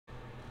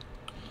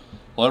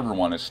Hello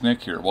everyone, it's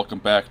Nick here. Welcome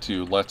back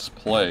to Let's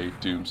Play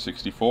Doom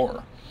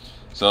 64.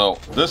 So,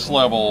 this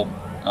level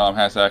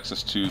has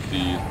access to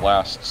the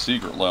last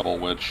secret level,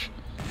 which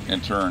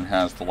in turn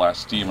has the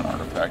last demon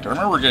artifact.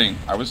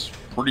 I was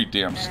pretty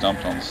damn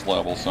stumped on this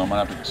level, so I'm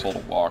gonna have to consult a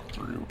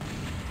walkthrough.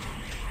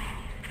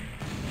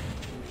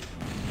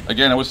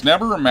 Again, it was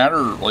never a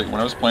matter, like, when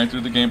I was playing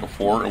through the game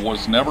before, it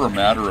was never a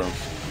matter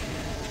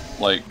of,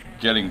 like,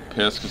 getting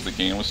pissed because the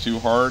game was too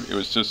hard. It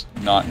was just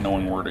not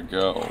knowing where to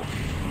go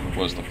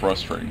was the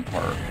frustrating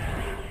part.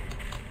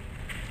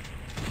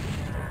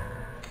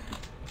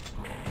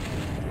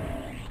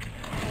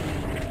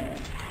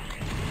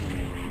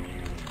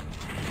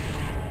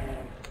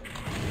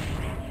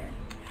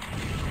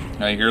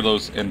 I hear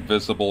those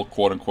invisible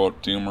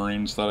quote-unquote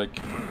Marines that I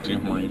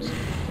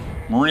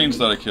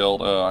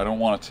killed. I don't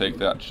want to take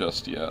that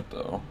just yet,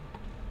 though.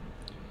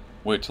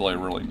 Wait till I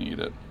really need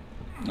it.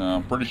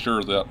 I'm pretty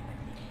sure that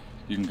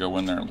you can go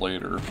in there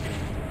later.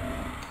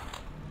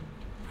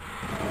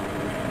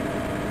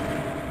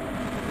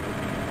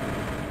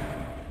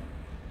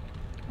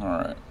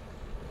 Alright.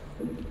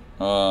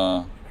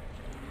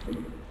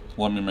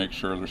 Let me make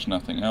sure there's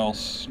nothing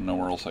else.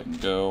 Nowhere else I can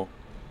go.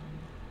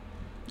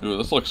 Ooh,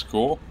 this looks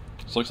cool.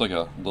 This looks like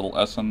a little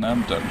S&M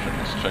dungeon.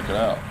 Let's check it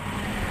out.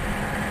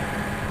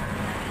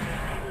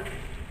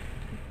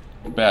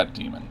 Bad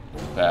demon.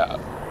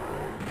 Bad.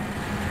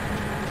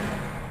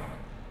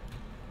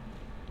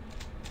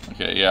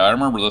 Okay, yeah, I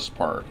remember this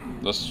part.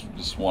 This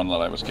one that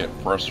I was getting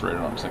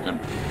frustrated on because I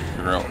couldn't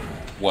figure out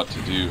what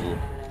to do.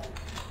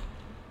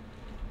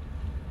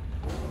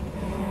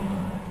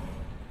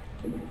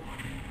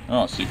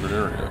 Oh, secret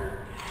area.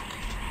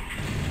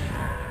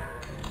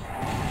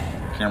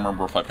 Can't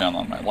remember if I found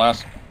on my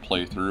last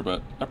playthrough,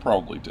 but I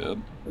probably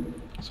did.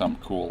 Something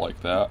cool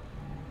like that.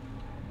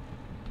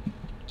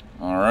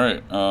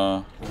 Alright,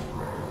 Alright.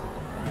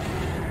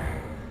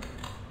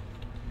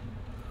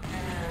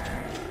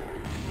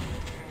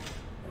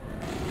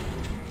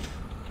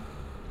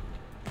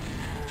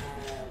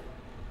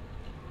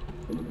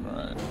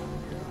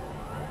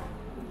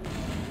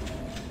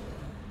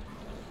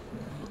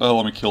 Oh,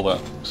 let me kill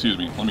that. Excuse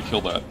me, let me kill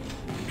that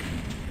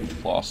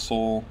lost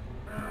soul.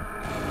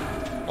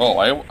 Oh,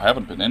 I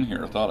haven't been in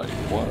here. I thought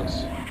I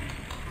was.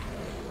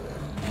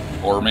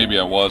 Or maybe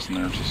I was and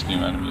there's just new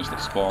enemies that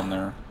spawn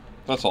there.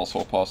 That's also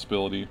a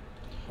possibility.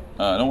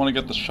 I don't want to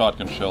get the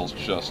shotgun shells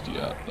just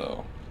yet,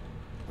 though.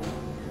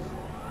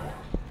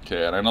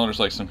 Okay, and I know there's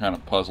like some kind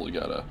of puzzle you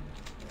gotta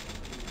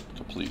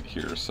complete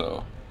here,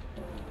 so...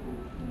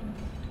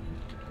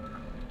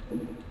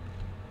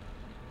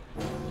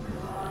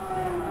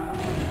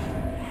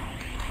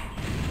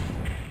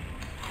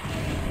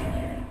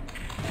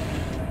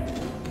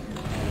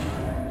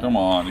 Come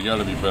on, you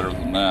gotta be better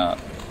than that.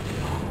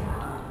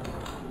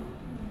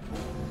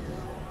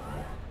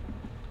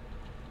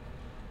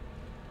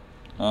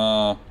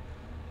 Oh,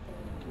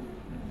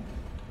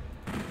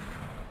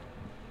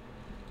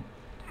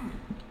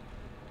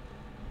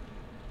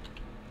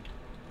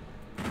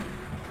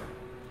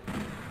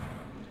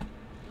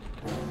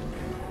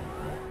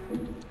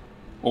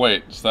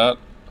 wait, is that...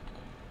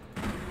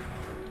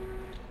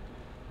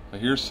 I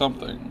hear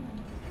something.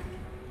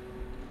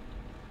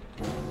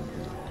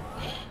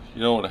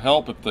 You know, it would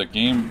help if the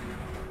game...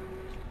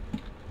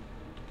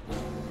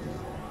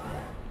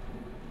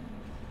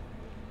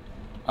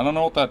 I don't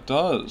know what that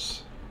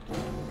does.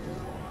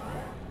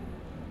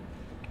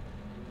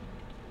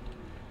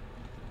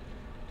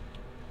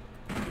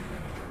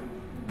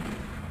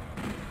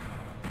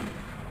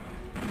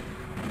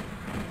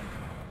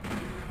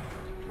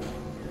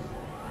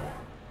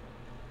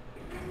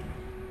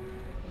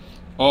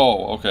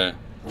 Oh, okay.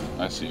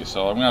 I see.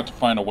 So I'm gonna have to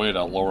find a way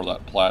to lower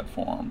that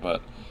platform,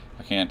 but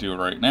I can't do it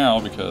right now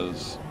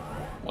because...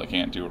 well, I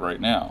can't do it right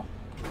now.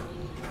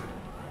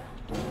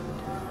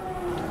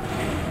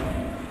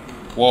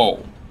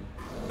 Whoa.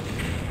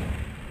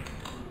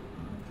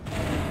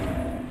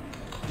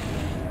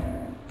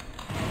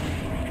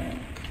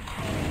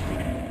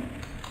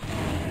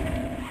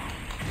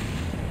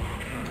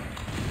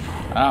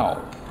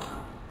 Ow.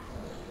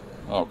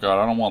 Oh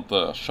god, I don't want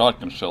the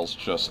shotgun shells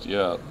just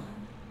yet.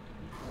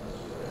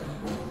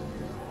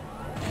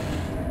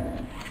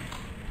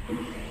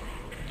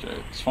 Okay,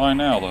 it's fine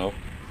now though.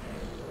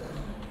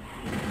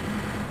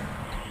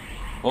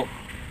 Oh.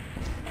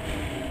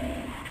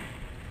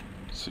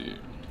 Let's see.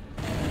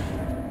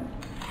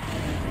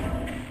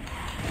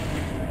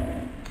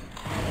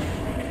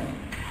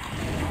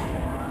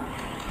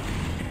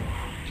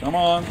 Come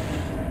on.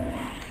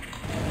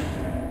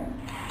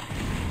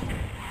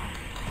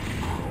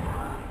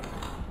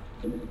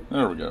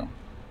 There we go.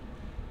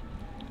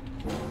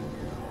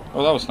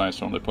 Oh, that was nice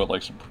when they put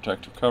like some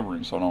protective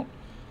covering so I don't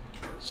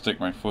stick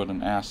my foot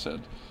in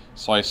acid.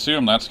 So I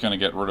assume that's going to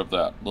get rid of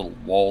that little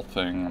wall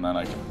thing and then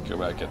I can go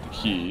back and get the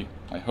key.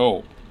 I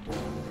hope.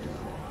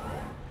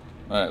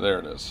 Alright, there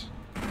it is.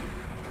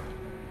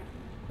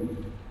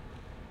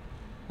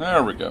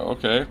 There we go,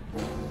 okay.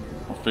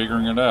 We're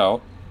figuring it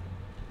out.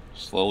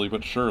 Slowly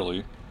but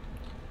surely.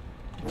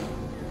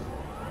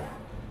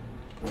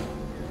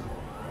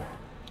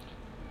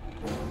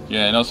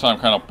 Yeah, and that's why I'm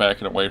kind of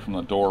backing away from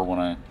the door when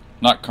I...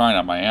 Not kind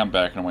of, I am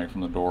backing away from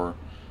the door.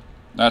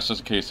 That's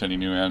just in case any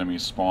new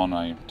enemies spawn.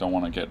 I don't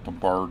want to get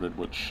bombarded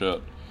with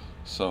shit.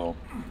 So...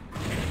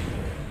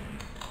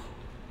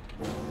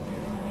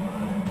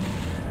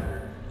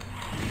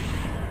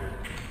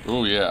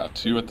 Oh yeah,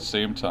 2 at the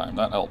same time.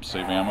 That helps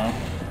save ammo.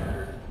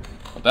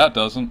 But that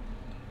doesn't.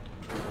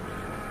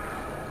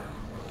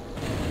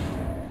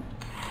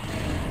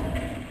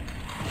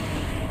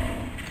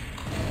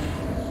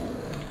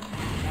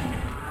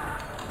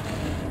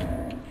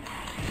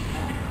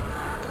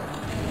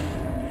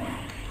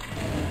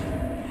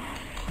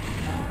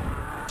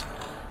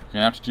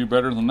 Gonna have to do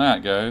better than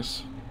that,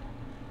 guys.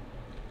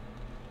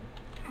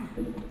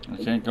 I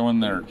can't go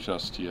in there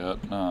just yet.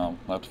 I'll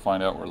have to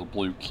find out where the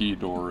blue key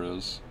door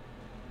is.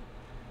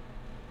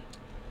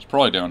 It's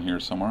probably down here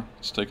somewhere.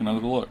 Let's take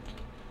another look.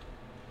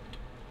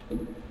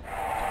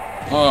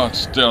 Oh,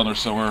 it's down there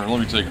somewhere.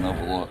 Let me take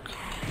another look.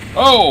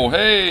 Oh,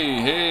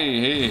 hey,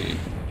 hey, hey.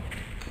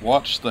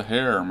 Watch the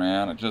hair,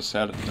 man. I just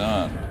had it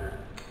done.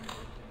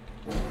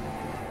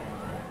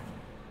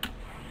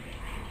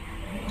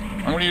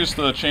 I'm going to use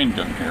the chain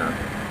gun here.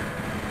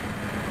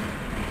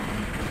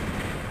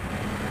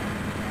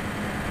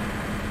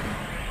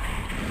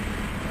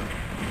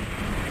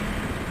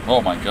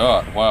 Oh my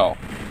god, wow.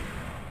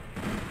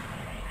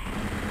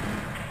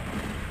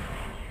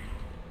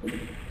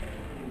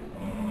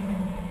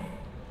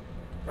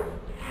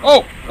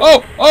 Oh!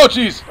 Oh! Oh,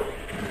 jeez!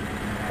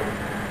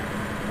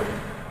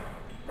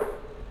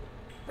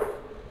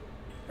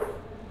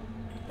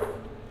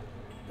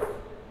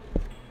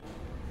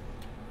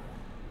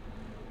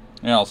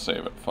 Yeah, I'll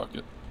save it. Fuck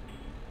it.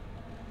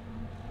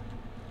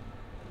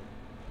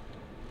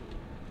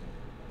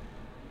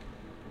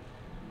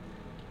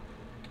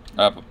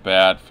 I have a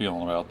bad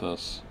feeling about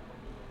this.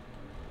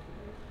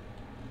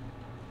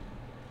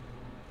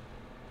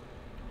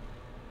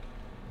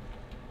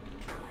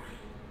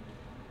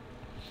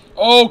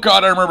 Oh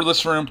god, I remember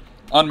this room.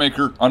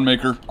 Unmaker,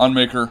 Unmaker,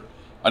 Unmaker.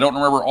 I don't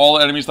remember all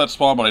the enemies that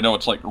spawn, but I know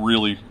it's like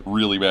really,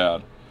 really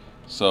bad.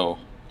 So...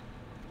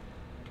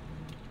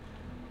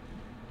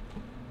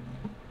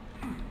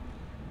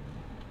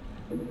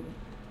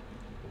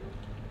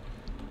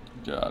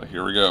 God,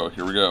 here we go,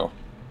 here we go.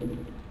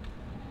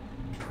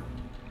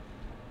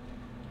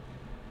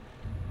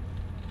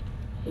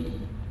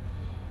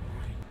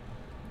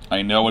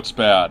 I know it's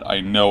bad.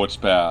 I know it's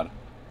bad.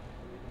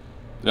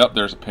 Yep,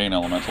 there's a pain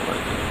elemental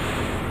right there.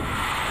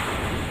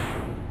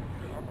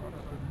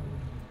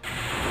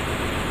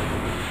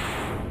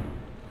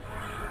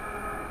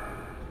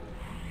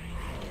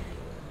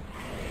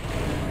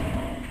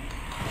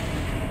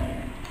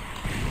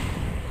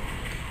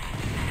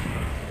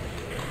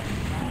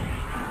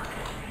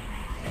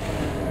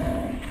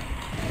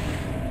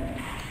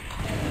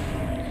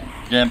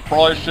 Again,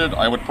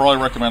 I would probably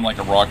recommend like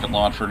a rocket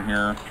launcher in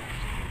here,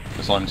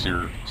 as long as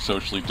you're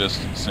socially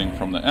distancing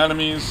from the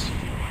enemies,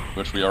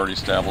 which we already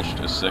established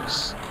is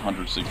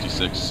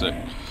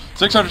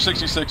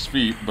 666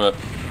 feet, but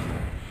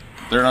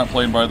they're not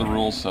playing by the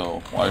rules,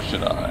 so why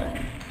should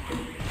I?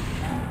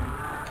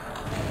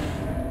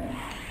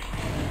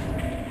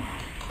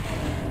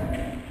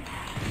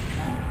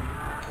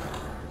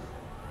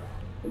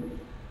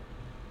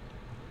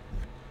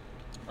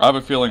 I have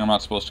a feeling I'm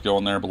not supposed to go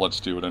in there, but let's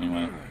do it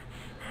anyway.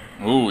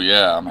 Ooh,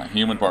 yeah, I'm a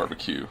human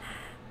barbecue.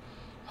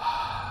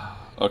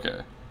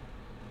 Okay.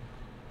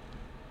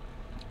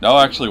 That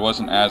actually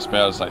wasn't as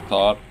bad as I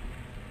thought.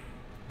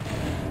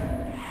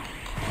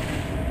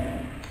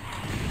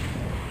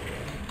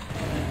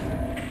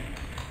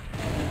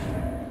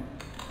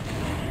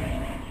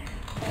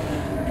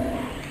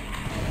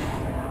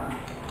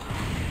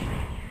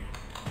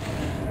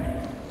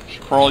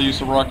 Should probably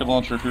use a rocket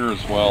launcher here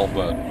as well,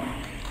 but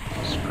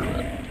screw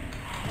it.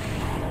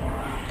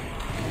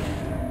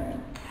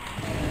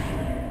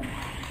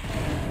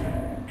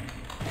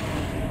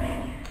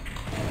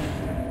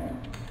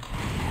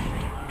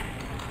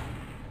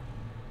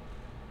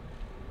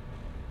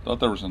 Thought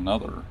there was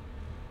another.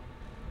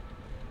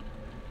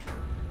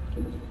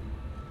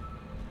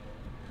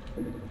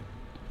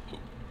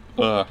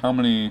 How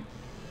many?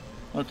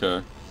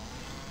 Okay.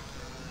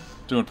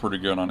 Doing pretty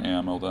good on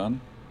ammo then.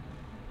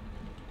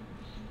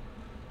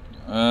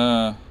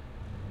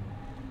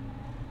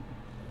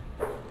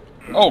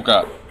 Oh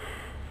god.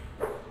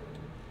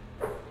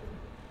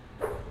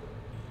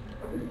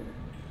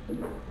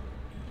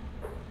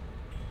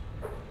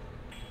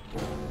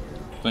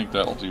 I think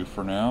that'll do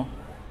for now.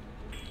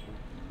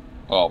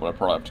 Oh, but I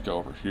probably have to go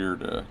over here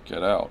to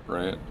get out,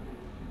 right?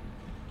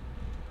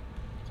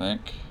 I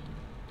think.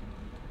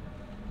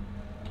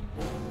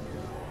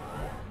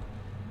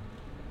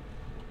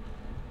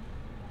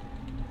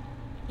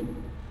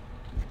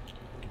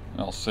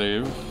 I'll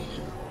save.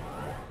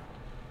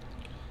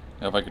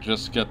 If I could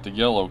just get the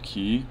yellow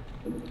key.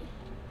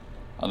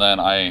 And then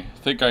I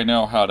think I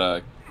know how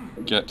to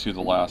get to the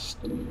last,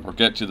 or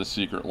get to the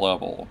secret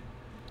level.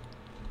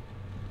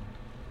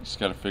 Just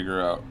gotta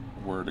figure out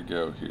where to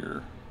go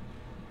here.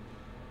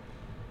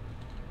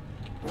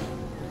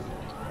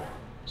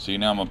 See,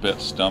 now I'm a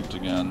bit stumped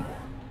again.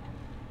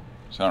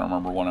 So I don't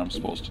remember what I'm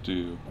supposed to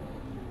do.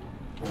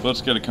 But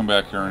it's good to come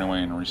back here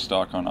anyway and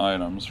restock on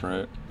items,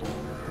 right?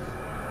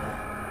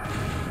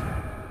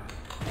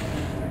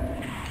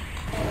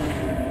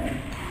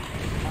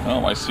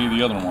 Oh, I see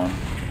the other one.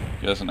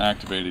 He hasn't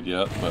activated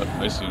yet, but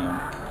I see him.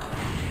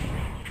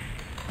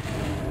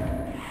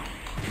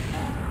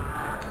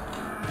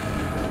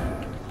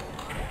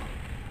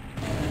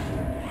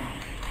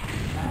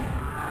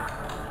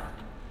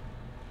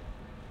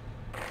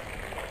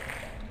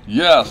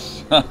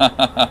 Yes!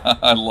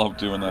 I love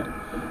doing that.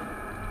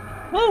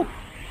 Woo!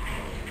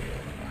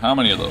 How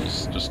many of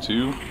those? Just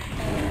 2?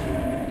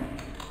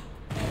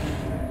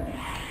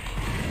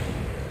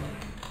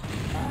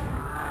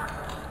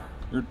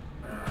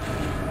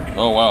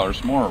 Oh wow,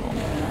 there's more of them.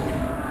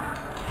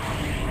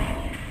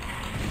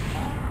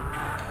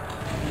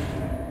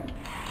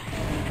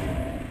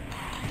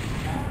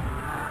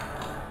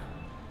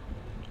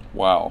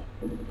 Wow.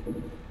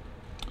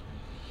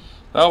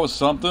 That was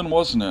something,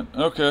 wasn't it?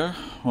 Okay,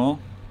 well.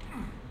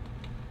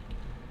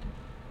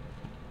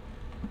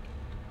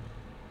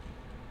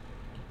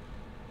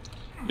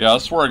 Yeah,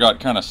 that's where I got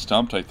kind of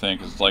stumped, I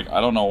think. It's like, I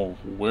don't know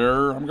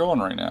where I'm going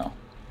right now.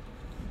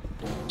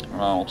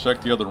 I'll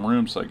check the other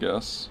rooms, I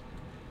guess.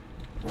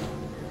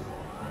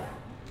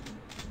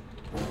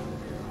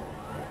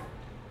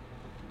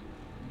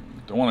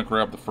 Don't want to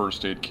grab the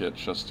first aid kit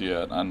just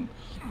yet.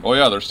 Oh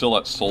yeah, there's still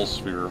that soul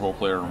sphere.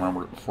 Hopefully I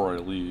remember it before I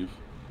leave.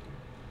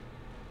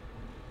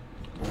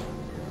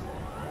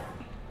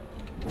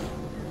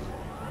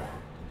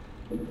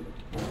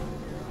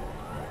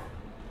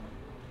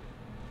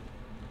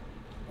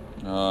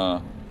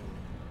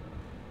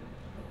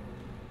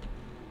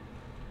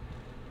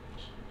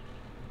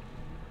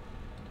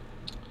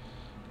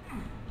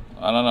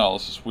 I don't know,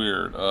 this is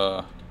weird.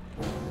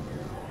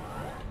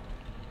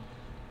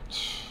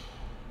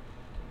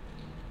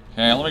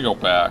 Hey, let me go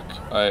back.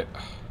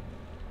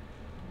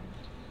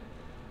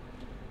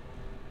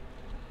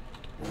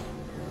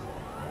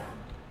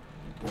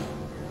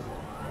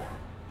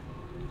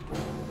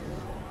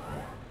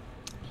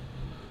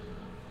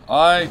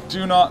 I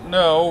do not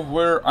know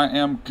where I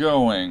am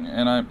going,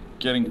 and I'm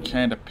getting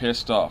kind of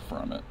pissed off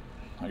from it.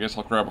 I guess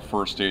I'll grab a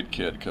first aid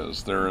kit,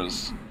 because there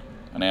is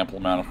an ample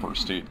amount of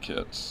first aid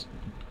kits.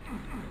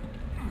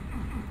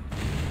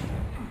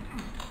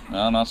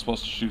 No, I'm not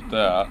supposed to shoot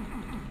that.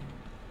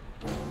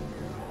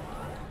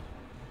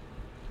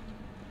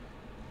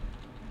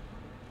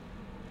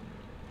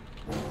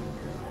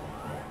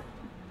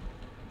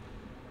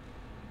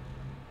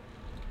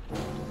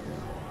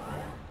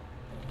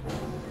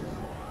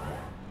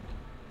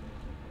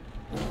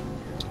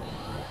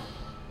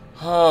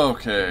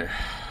 Okay.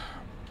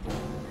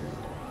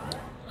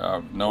 I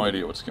have no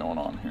idea what's going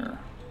on here.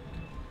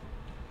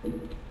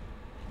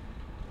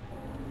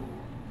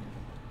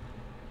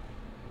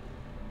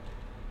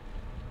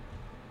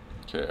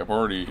 Okay, I've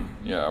already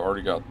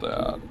got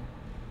that.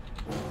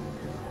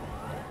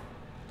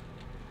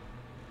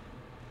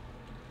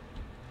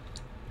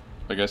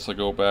 I guess I'll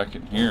go back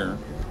in here.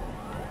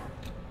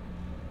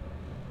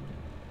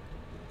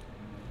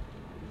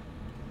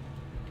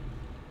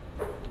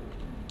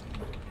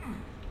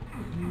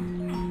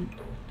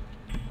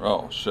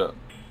 Oh, shit.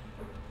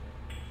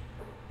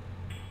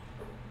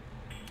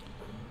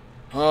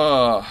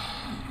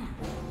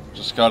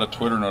 Just got a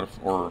Twitter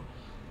got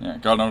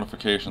a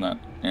notification that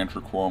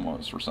Andrew Cuomo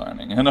is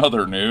resigning. In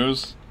other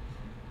news,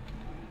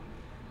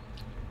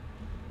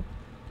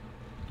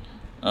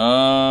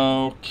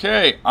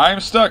 okay, I'm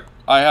stuck.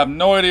 I have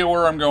no idea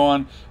where I'm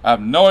going. I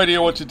have no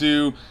idea what to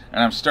do,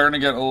 and I'm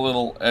starting to get a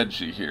little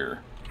edgy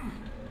here.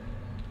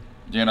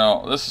 You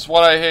know, this is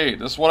what I hate.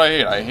 This is what I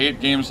hate. I hate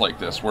games like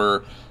this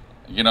where,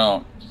 you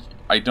know,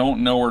 I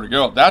don't know where to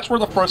go. That's where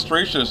the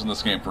frustration is in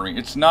this game for me.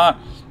 It's not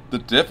the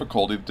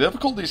difficulty. The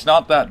difficulty's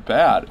not that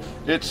bad.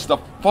 It's the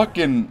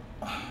fucking...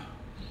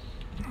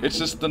 It's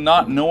just the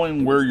not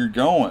knowing where you're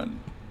going.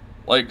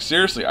 Like,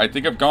 seriously, I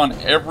think I've gone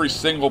every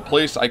single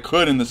place I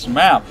could in this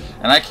map,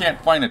 and I can't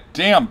find a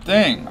damn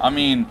thing. I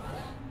mean,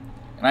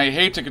 and I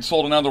hate to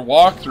consult another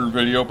walkthrough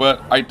video,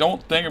 but I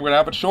don't think I'm going to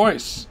have a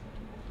choice.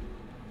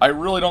 I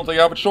really don't think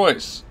I have a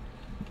choice.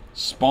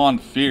 Spawn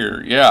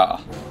fear, yeah.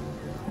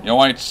 You know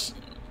why it's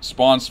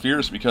spawns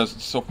fears? Because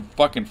it's so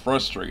fucking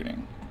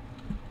frustrating.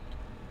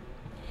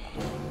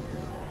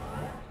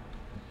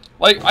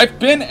 Like, I've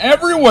been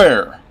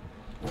everywhere!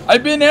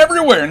 I've been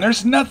everywhere, and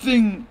there's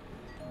nothing...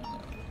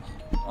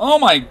 Oh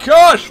my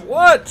gosh,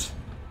 what?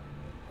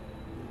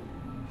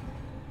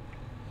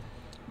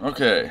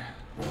 Okay.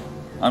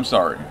 I'm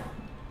sorry.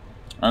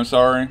 I'm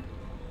sorry.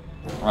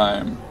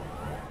 I'm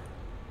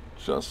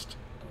just...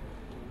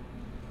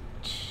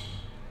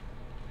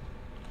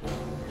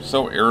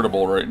 so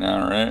irritable right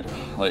now, right?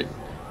 Like...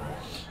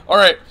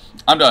 Alright,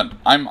 I'm done.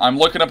 I'm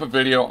looking up a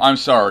video. I'm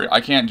sorry.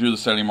 I can't do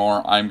this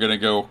anymore. I'm gonna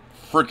go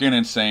freaking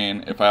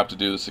insane if I have to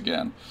do this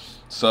again.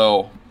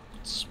 So...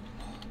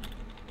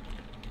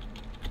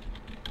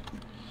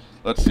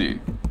 let's see.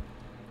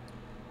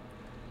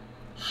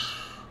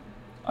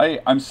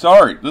 I'm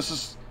sorry. This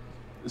is...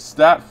 It's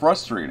that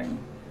frustrating.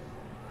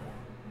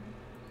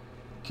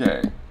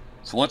 Okay,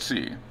 so let's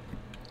see.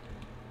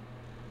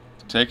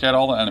 Take out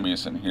all the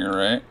enemies in here,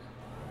 right?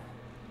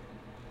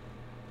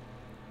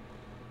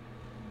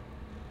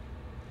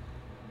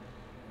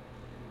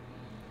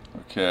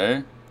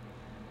 Okay.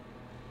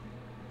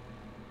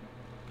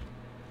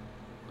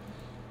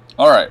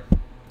 Alright.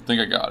 I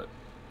think I got it.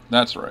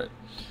 That's right.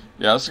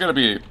 Yeah, it's gonna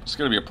be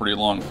a pretty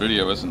long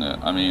video, isn't it?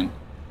 I mean,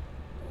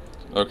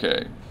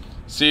 okay.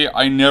 See,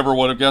 I never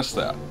would have guessed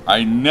that.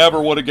 I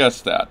never would have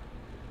guessed that.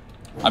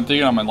 I'm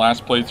thinking on my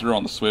last playthrough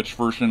on the Switch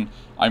version,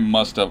 I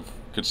must have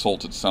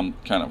consulted some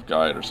kind of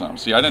guide or something.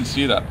 See, I didn't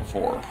see that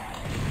before.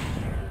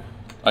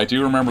 I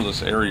do remember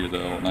this area, though,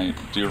 and I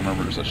do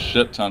remember there's a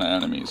shit ton of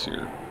enemies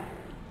here.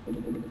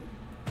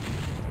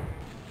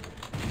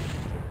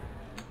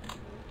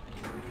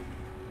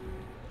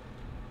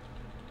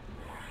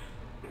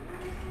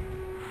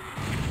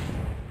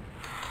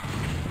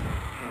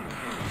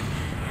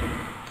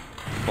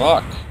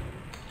 Fuck.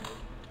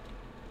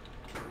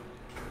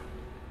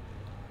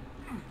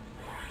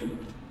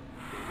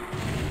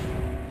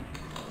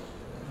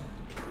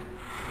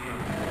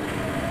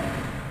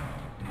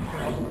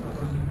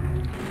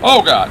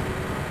 Oh god!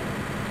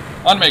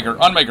 Unmaker,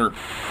 Unmaker!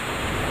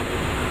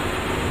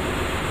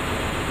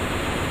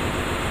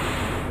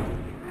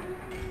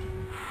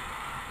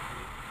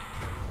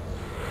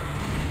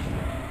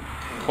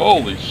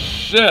 Holy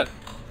shit!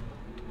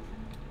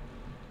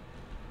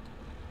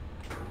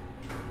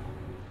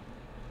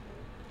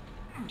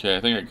 Okay,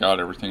 I think I got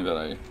everything that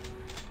I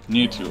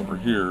need to over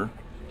here.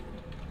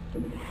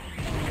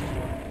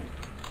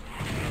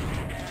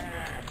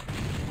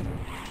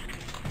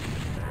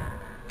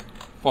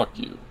 Fuck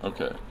you.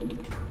 Okay.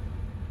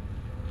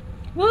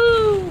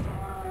 Woo!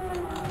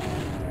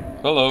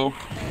 Hello.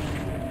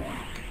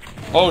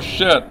 Oh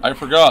shit, I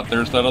forgot.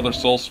 There's that other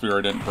soul sphere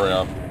I didn't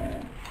grab.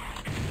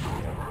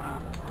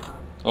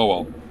 Oh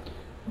well.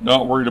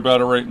 Not worried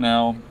about it right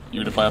now.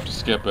 Even if I have to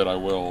skip it, I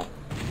will.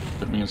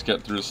 If it means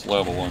get through this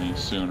level any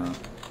sooner.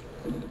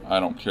 I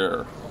don't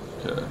care.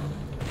 Okay.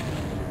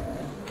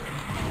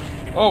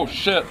 Oh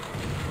shit!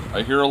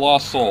 I hear a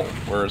lost soul.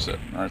 Where is it?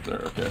 Right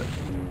there, okay.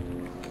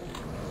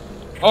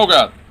 Oh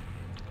god!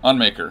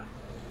 Unmaker.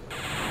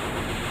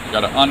 You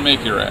gotta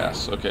unmake your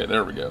ass. Okay,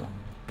 there we go.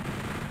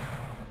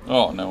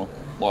 Oh no.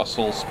 Lost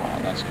soul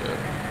spawn, that's good.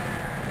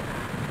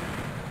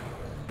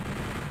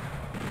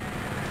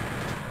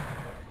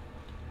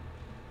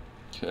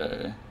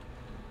 Okay.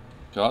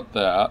 Got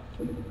that.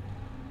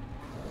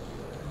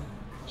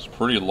 It's a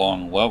pretty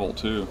long level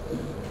too.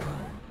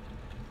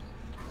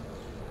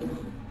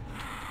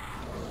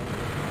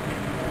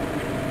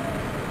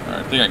 Alright,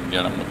 I think I can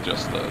get him with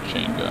just the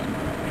chain gun.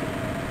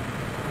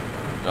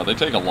 God, they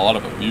take a lot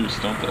of abuse,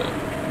 don't they?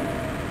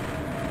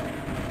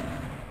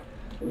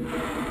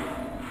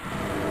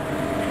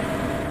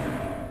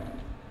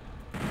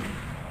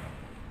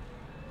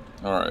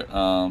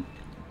 Alright,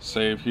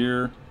 save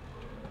here.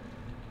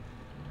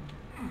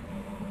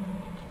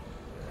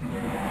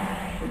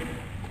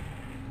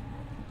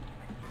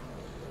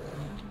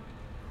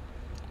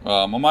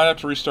 I might have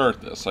to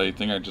restart this. I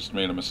think I just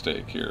made a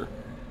mistake here.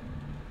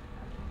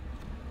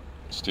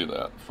 Let's do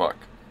that. Fuck.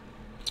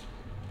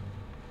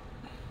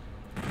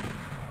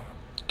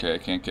 Okay, I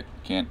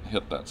can't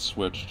hit that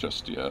switch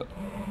just yet.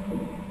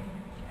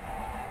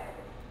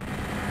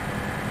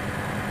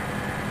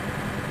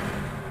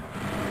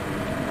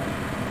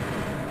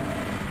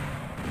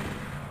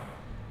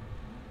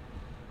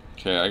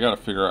 Okay, I gotta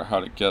figure out how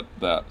to get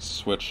that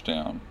switch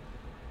down.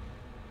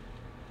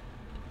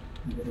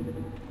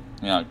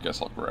 Yeah, I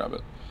guess I'll grab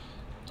it.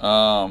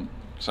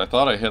 Because I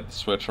thought I hit the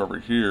switch over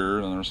here,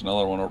 and there's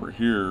another one over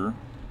here.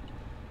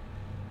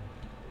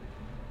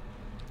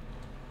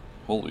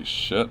 Holy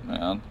shit,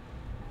 man.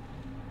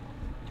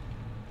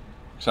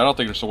 Because I don't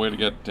think there's a way to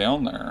get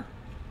down there.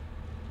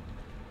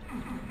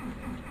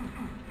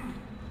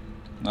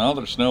 No,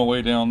 there's no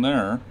way down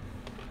there.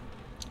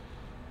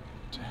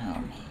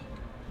 Damn.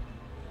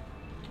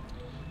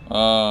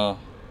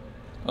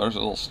 There's a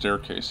little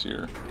staircase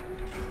here.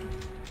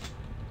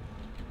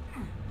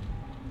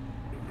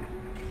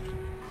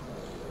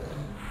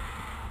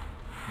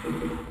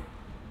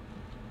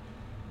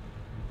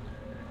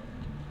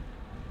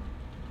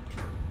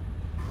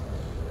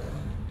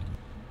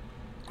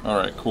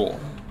 Alright, cool.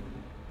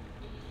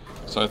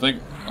 So I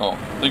think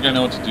I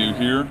know what to do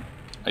here.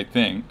 I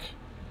think.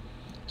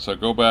 So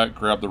go back,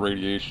 grab the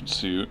radiation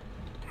suit,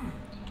 and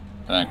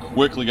then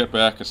quickly get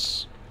back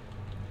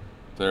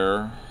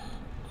there.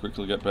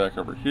 Quickly get back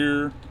over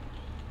here.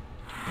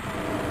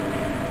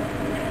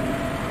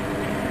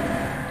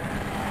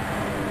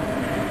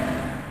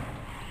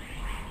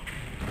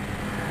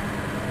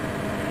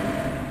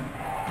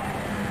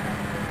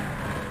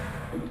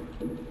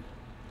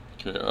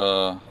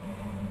 Okay,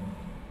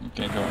 you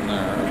can't go in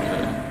there,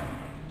 okay.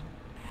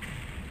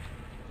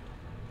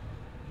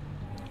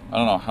 I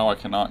don't know how I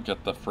cannot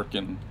get the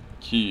frickin'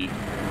 key.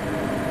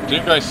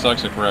 Game Guy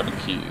sucks at grabbing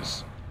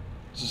keys.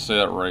 Let's just say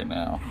that right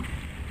now.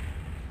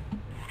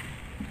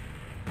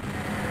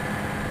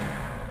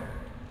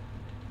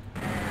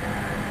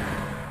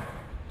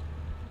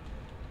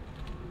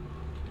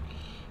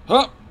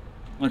 Huh!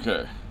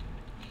 Okay.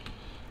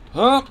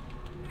 Huh!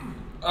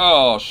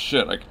 Oh,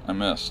 shit, I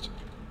missed.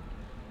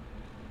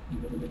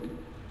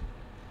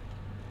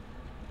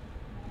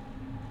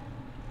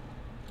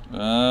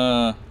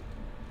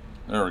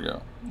 There we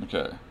go.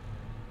 Okay.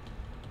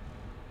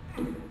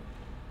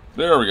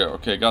 There we go.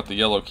 Okay, got the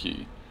yellow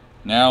key.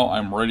 Now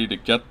I'm ready to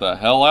get the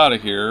hell out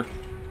of here.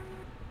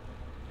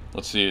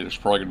 Let's see, there's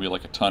probably going to be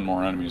like a ton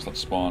more enemies that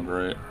spawned,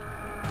 right?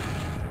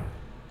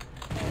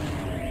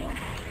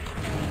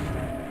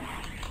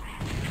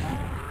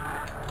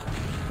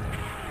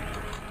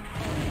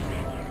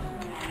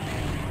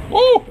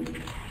 Woo!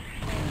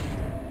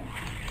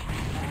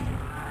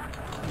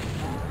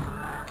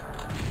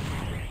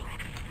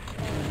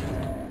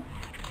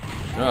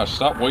 Gosh,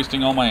 stop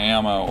wasting all my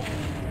ammo.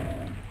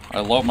 I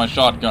love my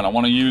shotgun. I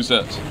want to use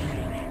it.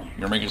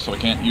 You're making it so I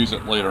can't use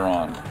it later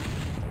on.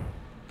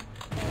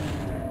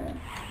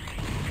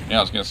 Yeah,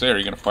 I was going to say, are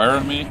you going to fire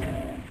at me?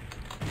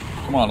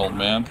 Come on, old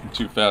man. I'm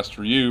too fast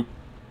for you.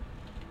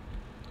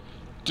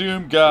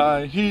 Doom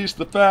guy, he's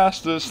the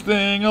fastest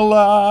thing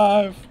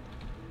alive.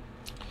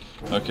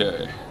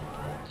 Okay.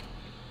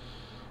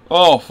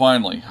 Oh,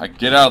 finally. I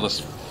get out of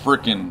this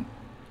frickin'...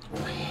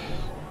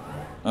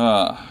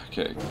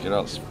 okay. Get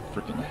out of this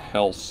frickin'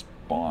 hell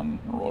spawn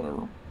or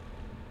whatever.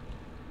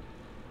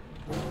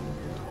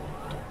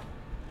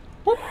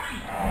 Whoop.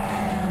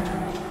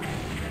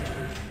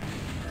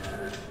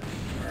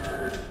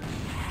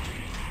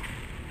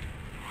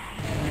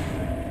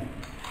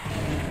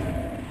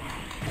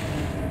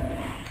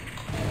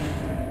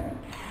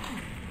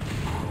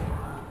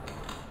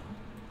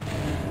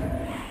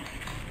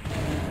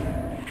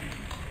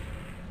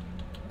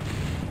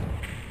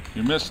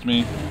 You missed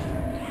me.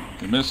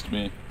 You missed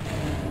me.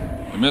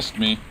 You missed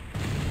me.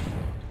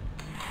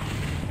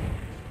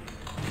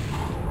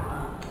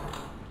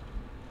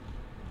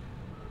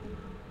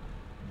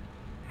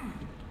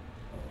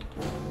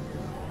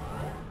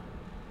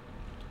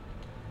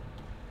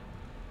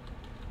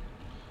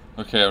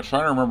 Okay, I'm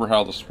trying to remember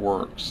how this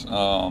works.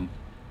 Oh,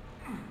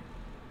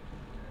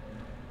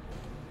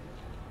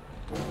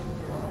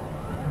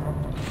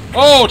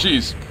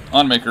 jeez!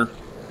 Unmaker.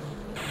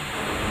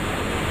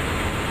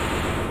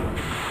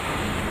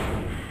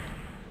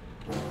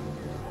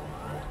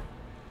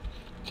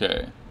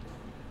 Okay.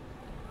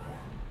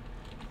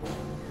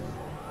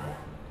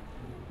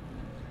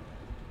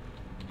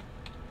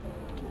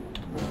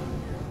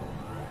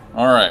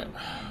 Alright.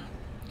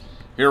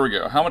 Here we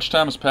go. How much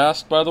time has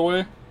passed, by the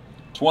way?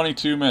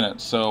 22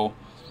 minutes, so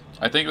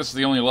I think this is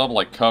the only level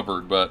I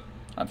covered, but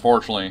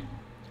unfortunately,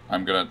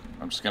 I'm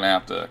just gonna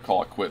have to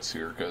call it quits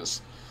here,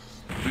 because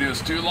the video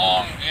is too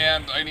long,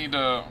 and I need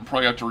to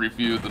probably have to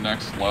review the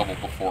next level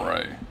before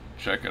I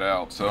check it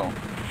out, so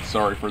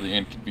sorry for the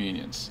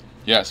inconvenience.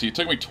 Yeah, see, it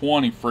took me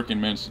 20 freaking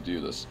minutes to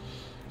do this.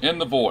 In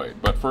the Void,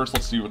 but first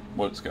let's see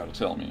what it's got to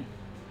tell me.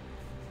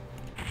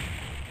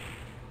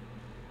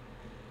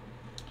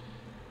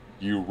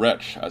 You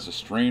wretch, as a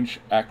strange,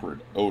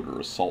 acrid odor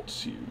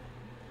assaults you.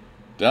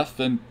 Death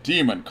and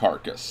demon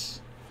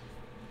carcass!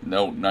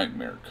 No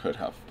nightmare could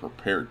have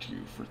prepared you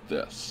for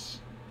this.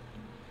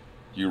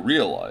 You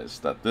realize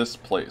that this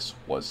place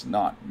was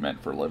not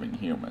meant for living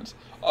humans.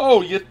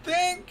 Oh, you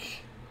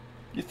think?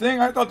 You think?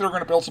 I thought they were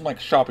going to build some,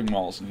 like, shopping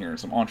malls in here.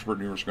 Some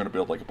entrepreneurs were going to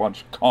build, like, a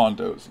bunch of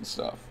condos and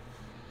stuff.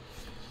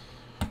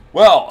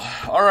 Well,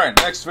 alright,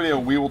 next video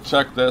we will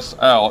check this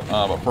out.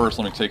 But first,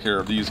 let me take care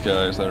of these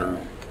guys that are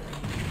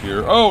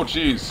here. Oh,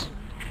 jeez.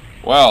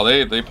 Wow,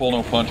 they pull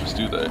no punches,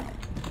 do they?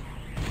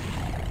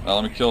 Now,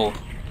 let me kill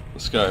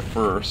this guy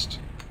first.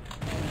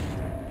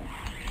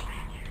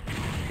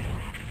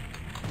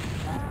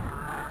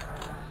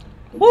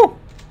 Woo!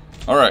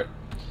 Alright.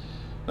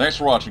 Thanks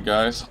for watching,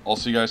 guys. I'll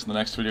see you guys in the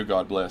next video.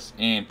 God bless,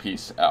 and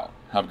peace out.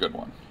 Have a good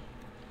one.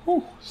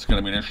 Whew, it's going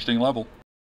to be an interesting level.